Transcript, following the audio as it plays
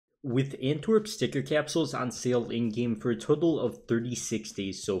With Antwerp sticker capsules on sale in-game for a total of 36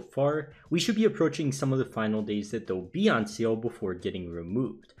 days so far, we should be approaching some of the final days that they'll be on sale before getting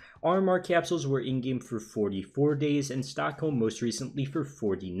removed. RMR capsules were in-game for 44 days and Stockholm most recently for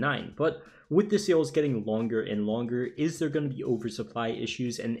 49, but with the sales getting longer and longer, is there going to be oversupply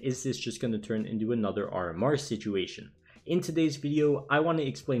issues, and is this just going to turn into another RMR situation? In today's video, I want to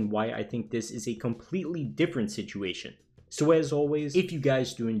explain why I think this is a completely different situation. So as always, if you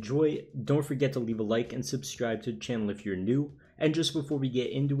guys do enjoy, don't forget to leave a like and subscribe to the channel if you're new. And just before we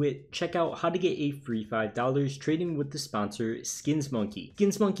get into it, check out how to get a free $5 trading with the sponsor SkinsMonkey.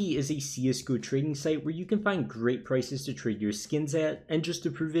 SkinsMonkey is a CSGO trading site where you can find great prices to trade your skins at, and just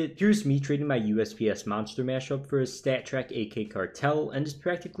to prove it, here's me trading my USPS monster mashup for a StatTrak AK cartel, and it's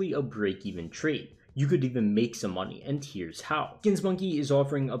practically a break-even trade. You could even make some money, and here's how. SkinsMonkey is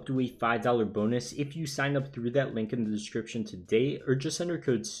offering up to a $5 bonus if you sign up through that link in the description today, or just enter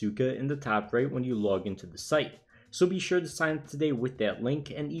code SUKA in the top right when you log into the site. So be sure to sign up today with that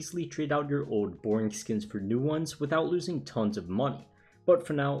link and easily trade out your old boring skins for new ones without losing tons of money. But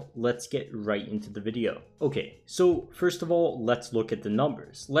for now, let's get right into the video. Okay, so first of all, let's look at the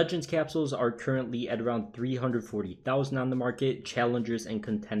numbers. Legends capsules are currently at around 340,000 on the market, challengers and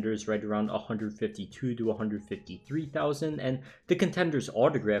contenders right around 152 to 153,000, and the contenders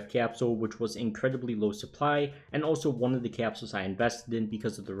autograph capsule, which was incredibly low supply, and also one of the capsules I invested in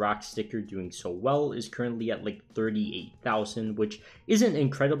because of the rock sticker doing so well, is currently at like 38,000, which isn't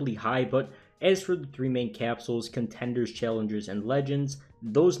incredibly high, but as for the three main capsules, contenders, challengers, and legends,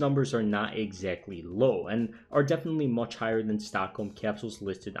 those numbers are not exactly low and are definitely much higher than Stockholm capsules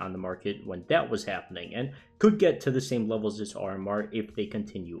listed on the market when that was happening, and could get to the same levels as RMR if they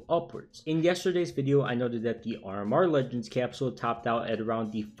continue upwards. In yesterday's video, I noted that the RMR Legends capsule topped out at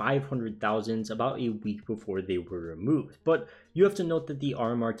around the 500,000s about a week before they were removed, but you have to note that the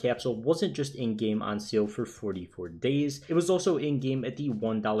RMR capsule wasn't just in-game on sale for 44 days, it was also in-game at the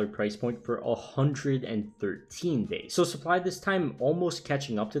 $1 price point for 113 days. So supply this time almost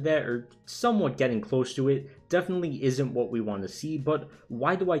catching up to that, or somewhat getting close to it, definitely isn't what we want to see. But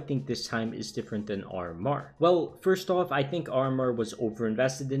why do I think this time is different than RMR? Well, first off, I think RMR was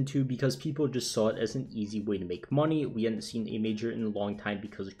overinvested into because people just saw it as an easy way to make money. We hadn't seen a major in a long time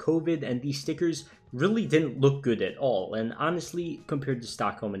because of COVID, and these stickers really didn't look good at all, and honestly, compared to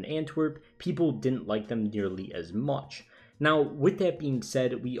Stockholm and Antwerp, people didn't like them nearly as much. Now, with that being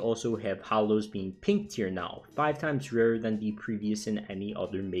said, we also have holos being pink tier now, 5 times rarer than the previous in any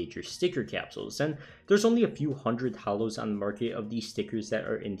other major sticker capsules, and there's only a few hundred holos on the market of these stickers that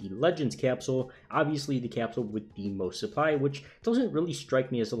are in the Legends capsule, obviously the capsule with the most supply, which doesn't really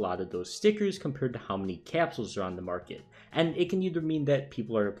strike me as a lot of those stickers compared to how many capsules are on the market. And it can either mean that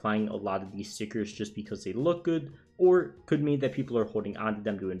people are applying a lot of these stickers just because they look good, or could mean that people are holding on to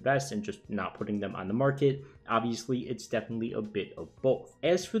them to invest and just not putting them on the market. Obviously, it's definitely a bit of both.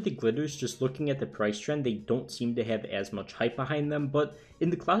 As for the glitters, just looking at the price trend, they don't seem to have as much hype behind them, but in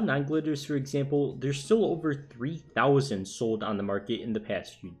the Cloud9 glitters, for example, there's still over 3,000 sold on the market in the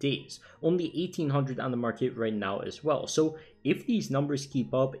past few days. Only 1,800 on the market right now as well. So if these numbers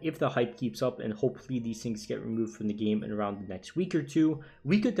keep up, if the hype keeps up, and hopefully these things get removed from the game in around the next week or two,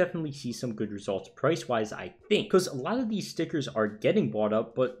 we could definitely see some good results price-wise, I think. Because a lot of these stickers are getting bought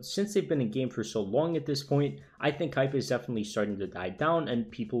up, but since they've been in game for so long at this point, I think hype is definitely starting to die down, and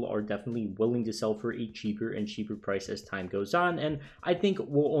people are definitely willing to sell for a cheaper and cheaper price as time goes on, and I think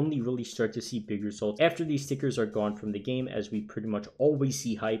we'll only really start to see big results after these stickers are gone from the game, as we pretty much always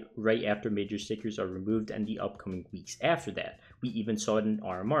see hype right after major stickers are removed and the upcoming weeks after that. We even saw it in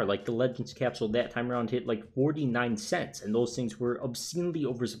RMR, like the Legends capsule that time around hit like 49 cents, and those things were obscenely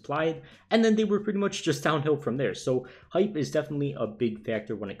oversupplied, and then they were pretty much just downhill from there. So hype is definitely a big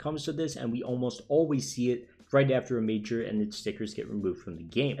factor when it comes to this, and we almost always see it right after a major and its stickers get removed from the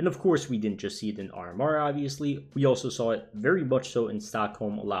game. And of course, we didn't just see it in RMR, obviously. We also saw it very much so in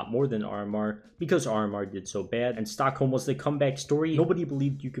Stockholm, a lot more than RMR, because RMR did so bad, and Stockholm was the comeback story. Nobody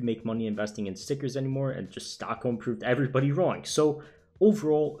believed you could make money investing in stickers anymore, and just Stockholm proved everybody wrong. So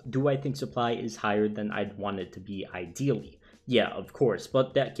overall, do I think supply is higher than I'd want it to be ideally? Yeah, of course,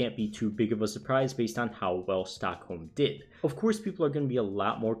 but that can't be too big of a surprise based on how well Stockholm did. Of course, people are going to be a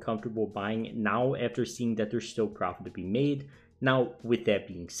lot more comfortable buying now after seeing that there's still profit to be made. Now, with that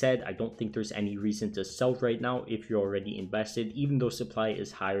being said, I don't think there's any reason to sell right now if you're already invested, even though supply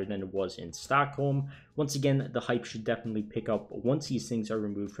is higher than it was in Stockholm. Once again, the hype should definitely pick up once these things are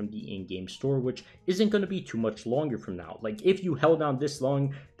removed from the in-game store, which isn't going to be too much longer from now. Like, if you held on this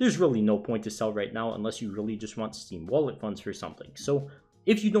long, there's really no point to sell right now unless you really just want Steam wallet funds for something. So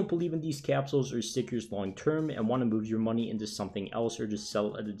If you don't believe in these capsules or stickers long term and want to move your money into something else or just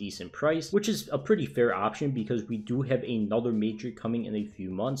sell at a decent price, which is a pretty fair option because we do have another major coming in a few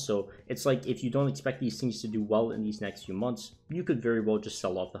months, so it's like if you don't expect these things to do well in these next few months, you could very well just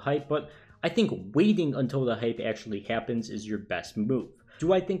sell off the hype, but I think waiting until the hype actually happens is your best move.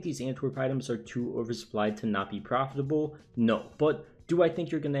 Do I think these Antwerp items are too oversupplied to not be profitable? No, but do I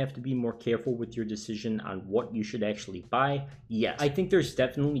think you're going to have to be more careful with your decision on what you should actually buy? Yes. I think there's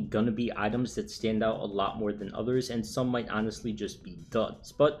definitely going to be items that stand out a lot more than others, and some might honestly just be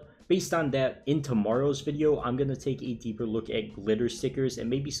duds. But based on that, in tomorrow's video, I'm going to take a deeper look at glitter stickers and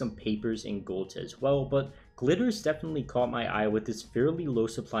maybe some papers and golds as well, but glitters definitely caught my eye with its fairly low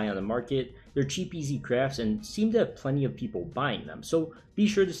supply on the market. They're cheap, easy crafts and seem to have plenty of people buying them, so be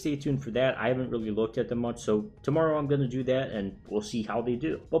sure to stay tuned for that. I haven't really looked at them much, so tomorrow I'm going to do that and we'll see how they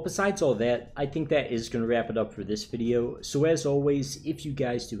do. But besides all that, I think that is going to wrap it up for this video. So as always, if you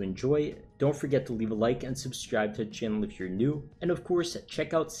guys do enjoy, don't forget to leave a like and subscribe to the channel if you're new, and of course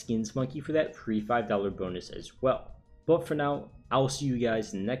check out Skins Monkey for that free $5 bonus as well. But for now, I'll see you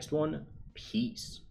guys in the next one. Peace.